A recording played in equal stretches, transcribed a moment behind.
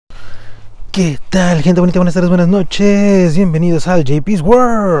¿Qué tal, gente bonita? Buenas tardes, buenas noches. Bienvenidos al JP's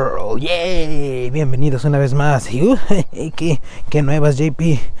World. ¡Yay! Bienvenidos una vez más. Y, ¿qué nuevas,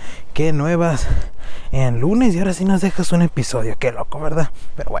 JP? ¿Qué nuevas? En lunes y ahora sí nos dejas un episodio. Qué loco, ¿verdad?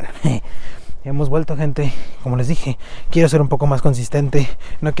 Pero bueno, hemos vuelto, gente. Como les dije, quiero ser un poco más consistente.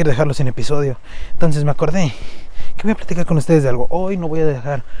 No quiero dejarlo sin episodio. Entonces me acordé que voy a platicar con ustedes de algo. Hoy no voy a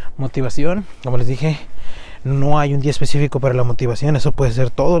dejar motivación. Como les dije, no hay un día específico para la motivación. Eso puede ser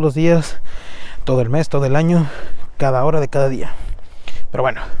todos los días, todo el mes, todo el año, cada hora de cada día. Pero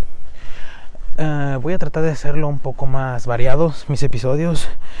bueno, voy a tratar de hacerlo un poco más variados. Mis episodios,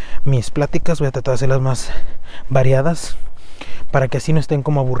 mis pláticas, voy a tratar de hacerlas más variadas, para que así no estén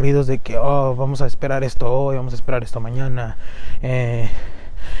como aburridos de que vamos a esperar esto hoy, vamos a esperar esto mañana,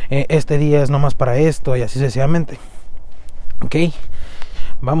 este día es nomás para esto, y así sucesivamente. Ok,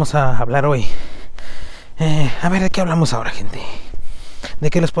 vamos a hablar hoy. A ver, ¿de qué hablamos ahora, gente?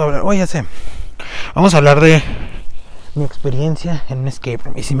 ¿De qué les puedo hablar? Ya sé. Vamos a hablar de mi experiencia en un escape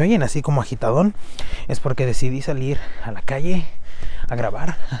room. Y si me oyen así como agitadón, es porque decidí salir a la calle a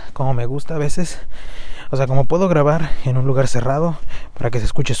grabar, como me gusta a veces. O sea, como puedo grabar en un lugar cerrado, para que se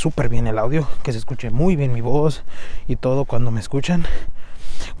escuche súper bien el audio, que se escuche muy bien mi voz y todo cuando me escuchan.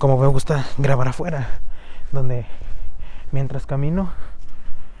 Como me gusta grabar afuera, donde mientras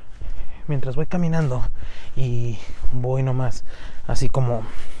voy caminando y voy nomás así como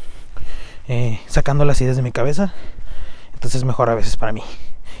sacando las ideas de mi cabeza, entonces mejor a veces para mí,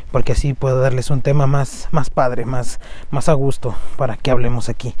 porque así puedo darles un tema más padre, más a gusto, para que hablemos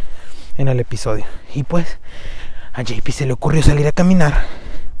aquí en el episodio. Y pues a JP se le ocurrió salir a caminar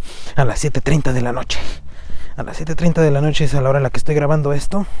a las 7:30 de la noche. A las 7:30 de la noche es a la hora en la que estoy grabando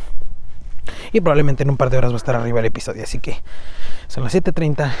esto, y probablemente en un par de horas va a estar arriba el episodio, así que son las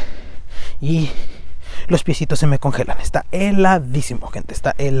 7:30 y los piecitos se me congelan. Está heladísimo, gente,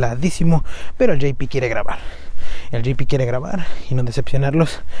 está heladísimo. Pero el JP quiere grabar. El JP quiere grabar y no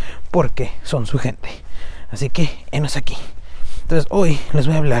decepcionarlos, porque son su gente. Así que, enos aquí. Entonces, hoy les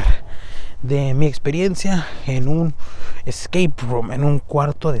voy a hablar de mi experiencia en un escape room, en un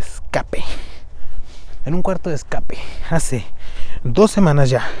cuarto de escape. En un cuarto de escape. Hace 2 semanas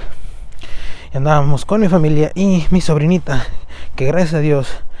ya. Andábamos con mi familia y mi sobrinita, que gracias a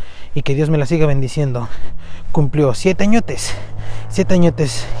Dios, y que Dios me la siga bendiciendo, cumplió 7 añotes. 7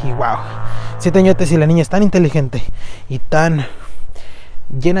 añotes y wow, 7 añotes, y la niña es tan inteligente y tan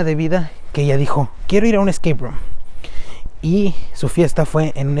llena de vida que ella dijo: quiero ir a un escape room. Y su fiesta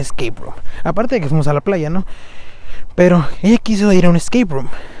fue en un escape room. Aparte de que fuimos a la playa, ¿no? Pero ella quiso ir a un escape room.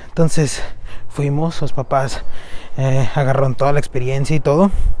 Entonces fuimos, los papás agarraron toda la experiencia y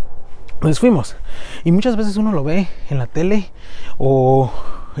todo. Pues fuimos. Y muchas veces uno lo ve en la tele o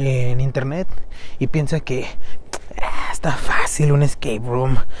en internet y piensa que está fácil un escape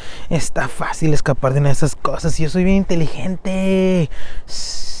room, está fácil escapar de una de esas cosas. Y yo soy bien inteligente,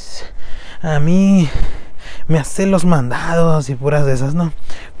 a mí me hacen los mandados y puras de esas, ¿no?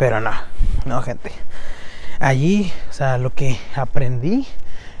 Pero no, gente. Allí, o sea, lo que aprendí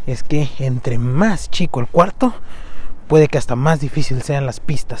es que entre más chico el cuarto, puede que hasta más difícil sean las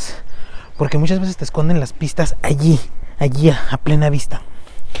pistas, porque muchas veces te esconden las pistas allí a plena vista.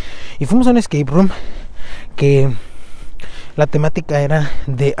 Y fuimos a un escape room que la temática era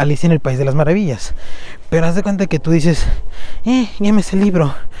de Alicia en el País de las Maravillas. Pero haz de cuenta que tú dices: ya me sé el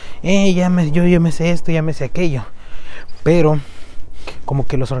libro, yo me sé esto, ya me sé aquello. Pero como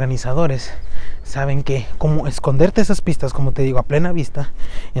que los organizadores saben que como esconderte esas pistas, como te digo, a plena vista,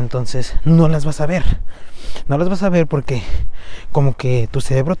 entonces no las vas a ver. No las vas a ver porque como que tu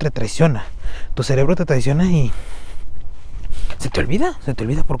cerebro te traiciona. Y se te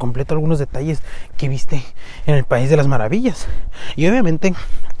olvida por completo algunos detalles que viste en el País de las Maravillas. Y obviamente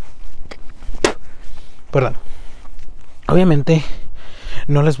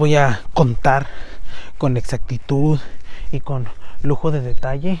no les voy a contar con exactitud y con lujo de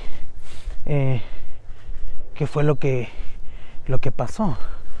detalle qué fue lo que pasó.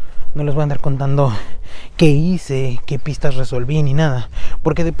 No les voy a andar contando qué hice, qué pistas resolví, ni nada,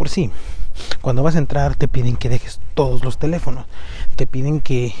 porque de por sí, cuando vas a entrar te piden que dejes todos los teléfonos, te piden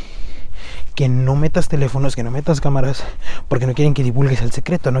que no metas teléfonos, que no metas cámaras, porque no quieren que divulgues el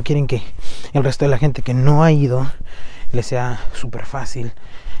secreto, no quieren que el resto de la gente que no ha ido le sea súper fácil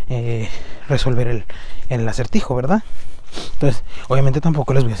resolver el acertijo, ¿verdad? Entonces, obviamente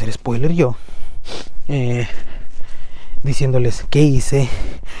tampoco les voy a hacer spoiler yo, diciéndoles qué hice,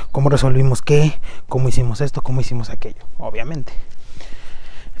 cómo resolvimos qué, cómo hicimos esto, cómo hicimos aquello, obviamente.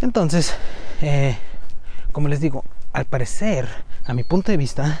 Entonces, como les digo, al parecer, a mi punto de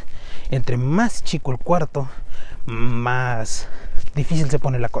vista, entre más chico el cuarto, más difícil se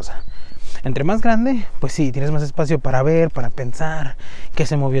pone la cosa. Entre más grande, pues sí, tienes más espacio para ver, para pensar, qué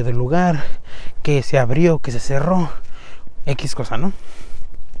se movió del lugar, qué se abrió, qué se cerró, X cosa, ¿no?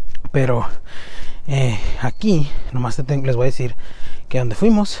 Pero aquí, nomás les voy a decir que donde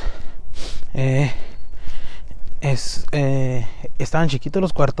fuimos, estaban chiquitos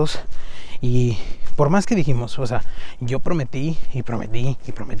los cuartos. Y por más que dijimos, o sea, yo prometí,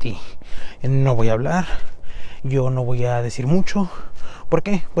 no voy a hablar, yo no voy a decir mucho. ¿Por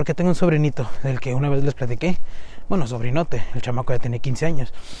qué? Porque tengo un sobrinito del que una vez les platiqué. Bueno, sobrinote, el chamaco ya tiene 15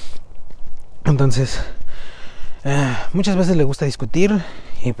 años. Entonces, muchas veces le gusta discutir,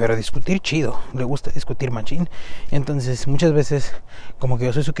 pero discutir chido, le gusta discutir machín. Entonces, muchas veces, como que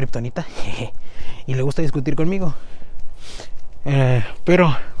yo soy su kriptonita, y le gusta discutir conmigo.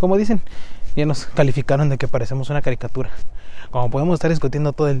 Pero, como dicen, ya nos calificaron de que parecemos una caricatura. Como podemos estar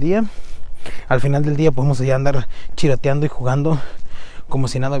discutiendo todo el día, al final del día podemos ya andar chiroteando y jugando como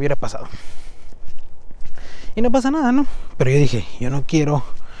si nada hubiera pasado. Y no pasa nada, ¿no? Pero yo dije, yo no quiero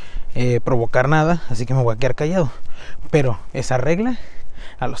provocar nada, así que me voy a quedar callado. Pero esa regla,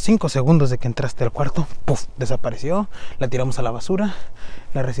 a los 5 segundos de que entraste al cuarto, ¡puf!, desapareció. La tiramos a la basura,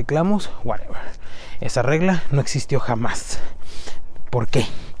 la reciclamos, whatever. Esa regla no existió jamás. ¿Por qué?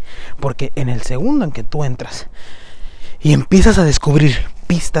 Porque en el segundo en que tú entras y empiezas a descubrir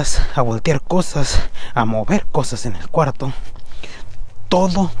pistas, a voltear cosas, a mover cosas en el cuarto,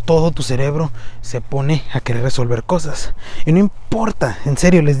 todo tu cerebro se pone a querer resolver cosas. Y no importa, en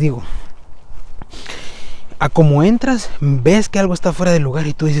serio les digo, a como entras, ves que algo está fuera del lugar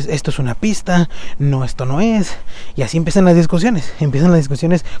y tú dices, esto es una pista, no, esto no es. Y así empiezan las discusiones. Empiezan las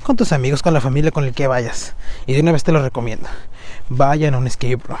discusiones con tus amigos, con la familia, con el que vayas. Y de una vez te lo recomiendo. Vayan a un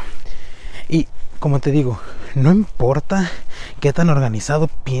escape room. Y como te digo, no importa qué tan organizado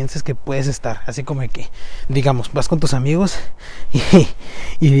pienses que puedes estar. Así como que, digamos, vas con tus amigos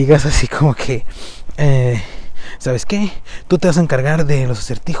y digas así como que... ¿sabes qué? Tú te vas a encargar de los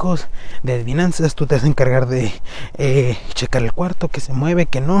acertijos, de adivinanzas, tú te vas a encargar de checar el cuarto, que se mueve,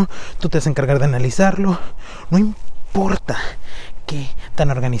 que no, tú te vas a encargar de analizarlo. No importa qué tan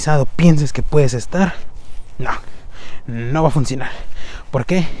organizado pienses que puedes estar, no va a funcionar. ¿Por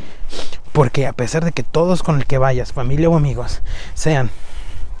qué? Porque a pesar de que todos con el que vayas, familia o amigos, sean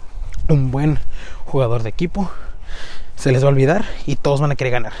un buen jugador de equipo, se les va a olvidar y todos van a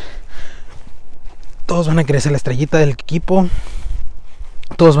querer ganar. Todos van a querer ser la estrellita del equipo.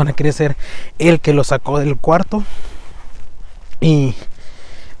 Todos van a querer ser el que lo sacó del cuarto. Y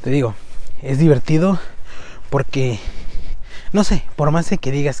te digo, es divertido porque, no sé, por más de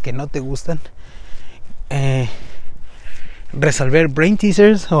que digas que no te gustan, resolver brain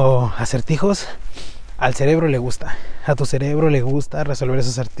teasers o acertijos, al cerebro le gusta. A tu cerebro le gusta resolver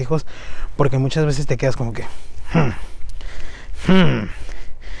esos acertijos porque muchas veces te quedas como que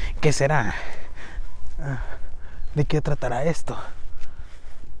 ¿qué será? ¿De qué tratará esto?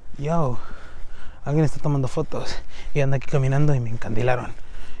 Yo, alguien está tomando fotos y anda aquí caminando y me encandilaron.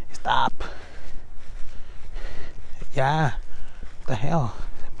 Stop. Ya. What the hell?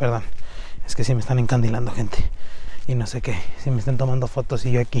 Perdón, es que sí me están encandilando, gente. Y no sé qué, si me están tomando fotos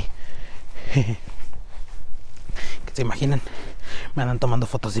y yo aquí. ¿Qué se imaginan? Me andan tomando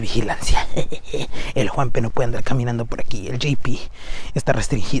fotos de vigilancia. El Juanpe no puede andar caminando por aquí. El JP está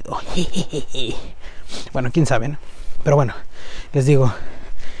restringido. Bueno, quién sabe, ¿no? Pero bueno, les digo,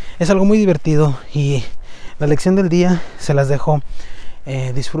 es algo muy divertido y la lección del día se las dejo.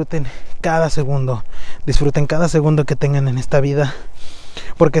 Disfruten cada segundo. Disfruten cada segundo que tengan en esta vida,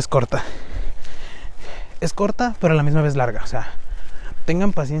 porque es corta. Es corta, pero a la misma vez larga. O sea,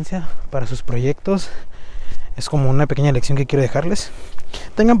 tengan paciencia para sus proyectos. Es como una pequeña lección que quiero dejarles.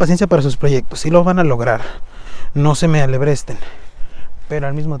 Tengan paciencia para sus proyectos y lo van a lograr. No se me alebresten. Pero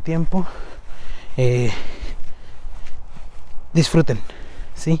al mismo tiempo, disfruten,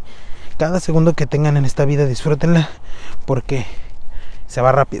 ¿sí? Cada segundo que tengan en esta vida, disfrútenla, porque se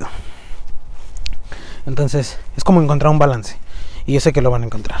va rápido. Entonces, es como encontrar un balance. Y yo sé que lo van a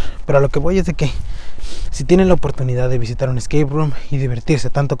encontrar. Pero a lo que voy es de que si tienen la oportunidad de visitar un escape room y divertirse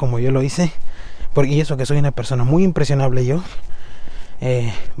tanto como yo lo hice, porque eso que soy una persona muy impresionable yo,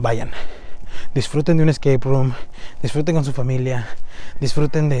 vayan. Disfruten de un escape room, disfruten con su familia,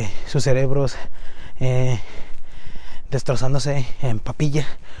 disfruten de sus cerebros destrozándose en papilla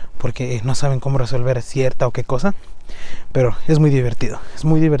porque no saben cómo resolver cierta o qué cosa. Pero es muy divertido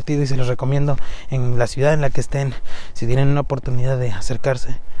y se los recomiendo en la ciudad en la que estén. Si tienen una oportunidad de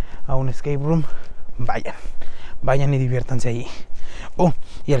acercarse a un escape room, vayan y diviértanse allí.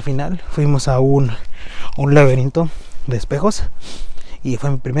 Y al final fuimos a un laberinto de espejos. Y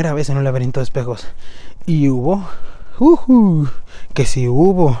fue mi primera vez en un laberinto de espejos. Y hubo que si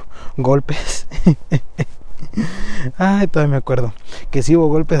hubo golpes. Ay, todavía me acuerdo que si hubo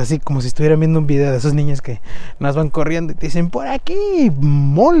golpes, así como si estuvieran viendo un video de esos niños que nos van corriendo y te dicen por aquí,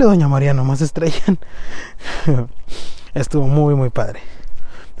 mole doña María, nomás se estrellan. Estuvo muy padre.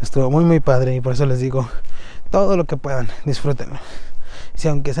 Estuvo muy padre, y por eso les digo, todo lo que puedan, disfrútenlo. Si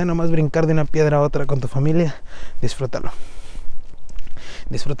aunque sea nomás brincar de una piedra a otra con tu familia, disfrútalo.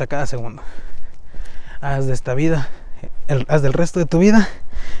 Disfruta cada segundo. Haz de esta vida, haz del resto de tu vida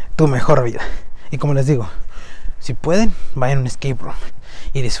tu mejor vida. Y como les digo, si pueden, vayan a un escape room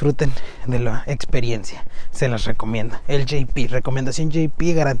y disfruten de la experiencia. Se las recomiendo. El JP, recomendación JP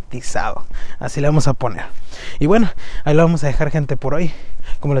garantizado. Así le vamos a poner. Y bueno, ahí lo vamos a dejar, gente, por hoy.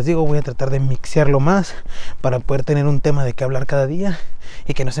 Como les digo, voy a tratar de mixearlo más para poder tener un tema de qué hablar cada día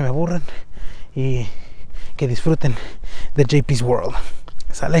y que no se me aburran y que disfruten de JP's World.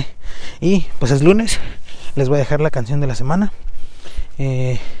 ¿Sale? Y pues es lunes. Les voy a dejar la canción de la semana.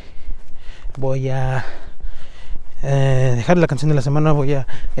 Voy a dejar la canción de la semana. Voy a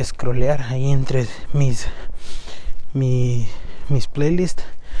scrollear ahí entre mis playlists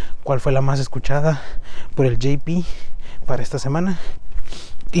cuál fue la más escuchada por el JP para esta semana.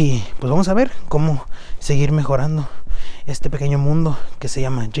 Y pues vamos a ver cómo seguir mejorando este pequeño mundo que se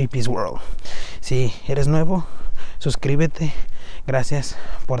llama JP's World. Si eres nuevo, suscríbete. Gracias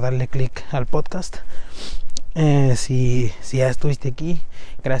por darle click al podcast. Si ya estuviste aquí,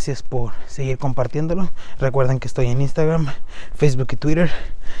 gracias por seguir compartiéndolo. Recuerden que estoy en Instagram, Facebook y Twitter,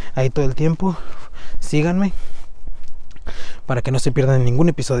 ahí todo el tiempo. Síganme para que no se pierdan ningún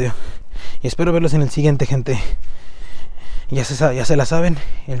episodio. Y espero verlos en el siguiente, gente. Ya se la saben,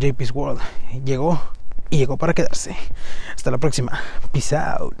 el JP's World llegó y llegó para quedarse. Hasta la próxima. Peace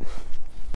out.